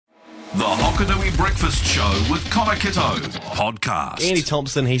The Hokanui Breakfast Show with Connor Kitto podcast. Andy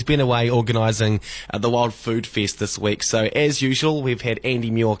Thompson, he's been away organising the Wild Food Fest this week. So as usual, we've had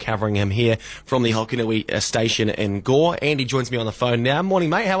Andy Muir covering him here from the Hokanui station in Gore. Andy joins me on the phone now. Morning,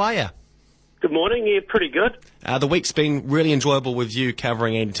 mate. How are you? Good morning. Yeah, pretty good. The week's been really enjoyable with you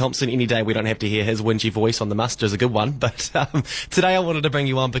covering Andy Thompson. Any day we don't have to hear his whingy voice on the muster is a good one. But today I wanted to bring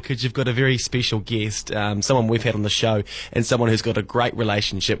you on because you've got a very special guest, someone we've had on the show, and someone who's got a great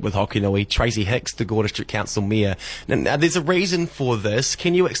relationship with Hokanui, Tracy Hicks, the Gore District Council Mayor. Now, there's a reason for this.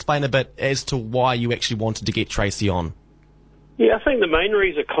 Can you explain a bit as to why you actually wanted to get Tracy on? Yeah, I think the main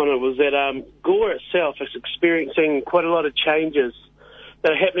reason, Connor, was that Gore itself is experiencing quite a lot of changes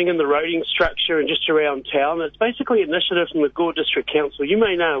that are happening in the roading structure and just around town. It's basically an initiative from the Gore District Council. You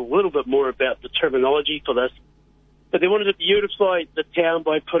may know a little bit more about the terminology for this, but they wanted to beautify the town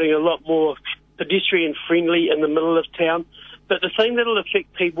by putting a lot more pedestrian friendly in the middle of town. But the thing that will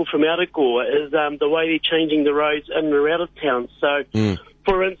affect people from out of Gore is the way they're changing the roads in and out of town. So,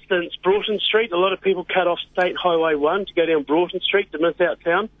 for instance, Broughton Street, a lot of people cut off State Highway 1 to go down Broughton Street to miss out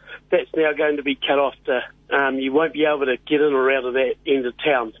town. That's now going to be cut off to, you won't be able to get in or out of that end of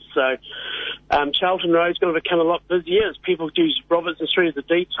town. So, Charlton Road's going to become a lot busier as people use Robertson Street as a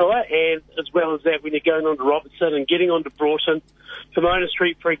detour, and as well as that, when you're going on to Robertson and getting onto Broughton, Pomona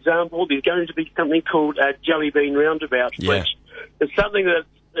Street, for example, there's going to be something called a Jelly Bean Roundabout, which is something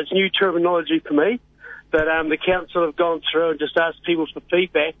that's new terminology for me. But the council have gone through and just asked people for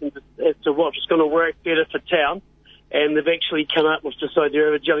feedback as to what's going to work better for town. And they've actually come up with this idea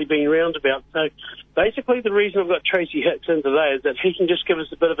of a Jelly Bean Roundabout. So basically the reason I've got Tracy Hicks in today is that he can just give us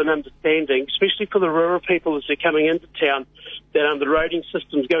a bit of an understanding, especially for the rural people as they're coming into town, that the roading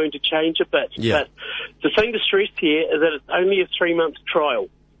system's going to change a bit. Yeah. But the thing to stress here is that it's only a 3-month trial.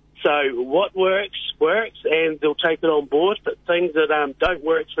 So what works, and they'll take it on board. But things that don't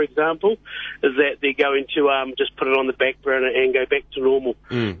work, for example, is that they're going to just put it on the back burner and go back to normal.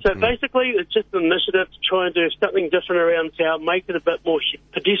 So basically, it's just an initiative to try and do something different around town, make it a bit more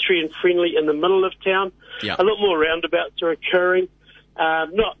pedestrian-friendly in the middle of town. Yeah. A lot more roundabouts are occurring. I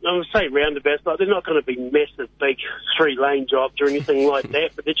would say roundabouts, but they're not going to be massive, big 3-lane jobs or anything like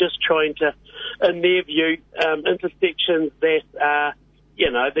that. But they're just trying to, in their view, intersections that are,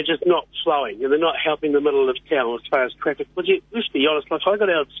 they're just not flowing and they're not helping the middle of town as far as traffic. But let's be honest, like I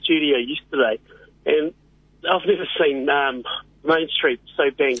got out of the studio yesterday and I've never seen Main Street so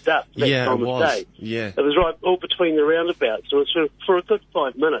banged up that time of day. Yeah. It was right all between the roundabouts. So it's for a good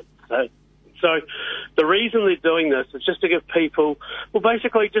 5 minutes. So the reason they're doing this is just to give people, well,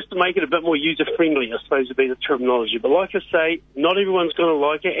 basically just to make it a bit more user-friendly, I suppose would be the terminology. But like I say, not everyone's going to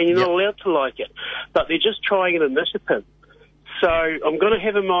like it and you're not allowed to like it. But they're just trying an initiative. So I'm going to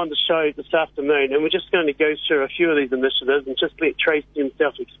have him on the show this afternoon, and we're just going to go through a few of these initiatives and just let Tracy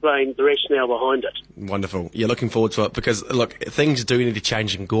himself explain the rationale behind it. Wonderful. Yeah, looking forward to it because, look, things do need to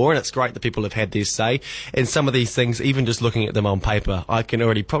change in Gore, and it's great that people have had their say. And some of these things, even just looking at them on paper, I can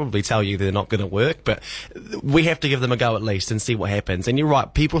already probably tell you they're not going to work, but we have to give them a go at least and see what happens. And you're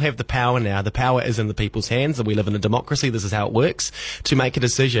right, people have the power now. The power is in the people's hands, and we live in a democracy. This is how it works, to make a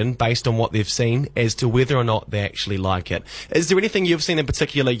decision based on what they've seen as to whether or not they actually like it. Is there anything you've seen in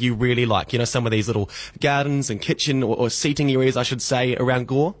particular you really like? Some of these little gardens and kitchen or seating areas, I should say, around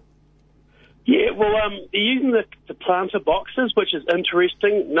Gore? Yeah, well, they're using the planter boxes, which is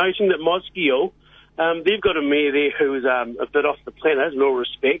interesting, noting that Mosgiel, they've got a mayor there who's a bit off the planet in all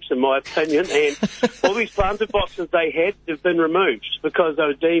respects, in my opinion, and all these planter boxes they had, they've been removed because they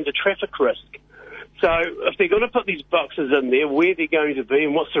were deemed a traffic risk. So if they're going to put these boxes in there, where they're going to be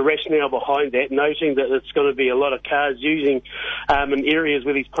and what's the rationale behind that, noting that it's going to be a lot of cars using in areas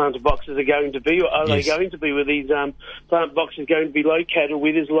where these planter boxes are going to be, or are they going to be where these plant boxes are going to be located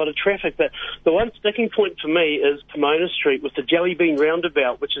where there's a lot of traffic. But the one sticking point for me is Pomona Street with the Jelly Bean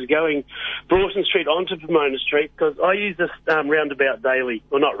Roundabout, which is going Broughton Street onto Pomona Street, because I use this roundabout daily.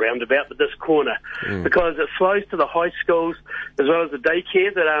 Well, not roundabout, but this corner, because it flows to the high schools as well as the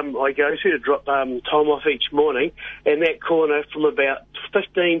daycare that I go to drop time off each morning, and that corner from about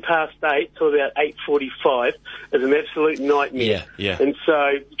 15 past 8 to about 8:45 is an absolute nightmare. Yeah. And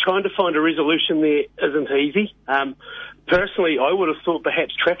so trying to find a resolution there isn't easy. Personally, I would have thought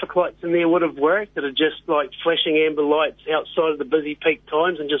perhaps traffic lights in there would have worked that are just like flashing amber lights outside of the busy peak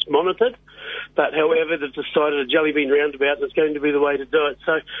times and just monitored. But however, they've decided a Jelly Bean Roundabout is going to be the way to do it.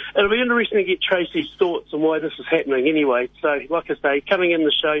 So it'll be interesting to get Tracy's thoughts on why this is happening anyway. So like I say, coming in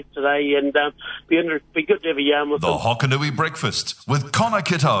the show today, and be good to have a yarn with The them. Hokanui Breakfast with Connor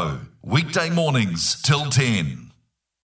Kitto. Weekday mornings till 10.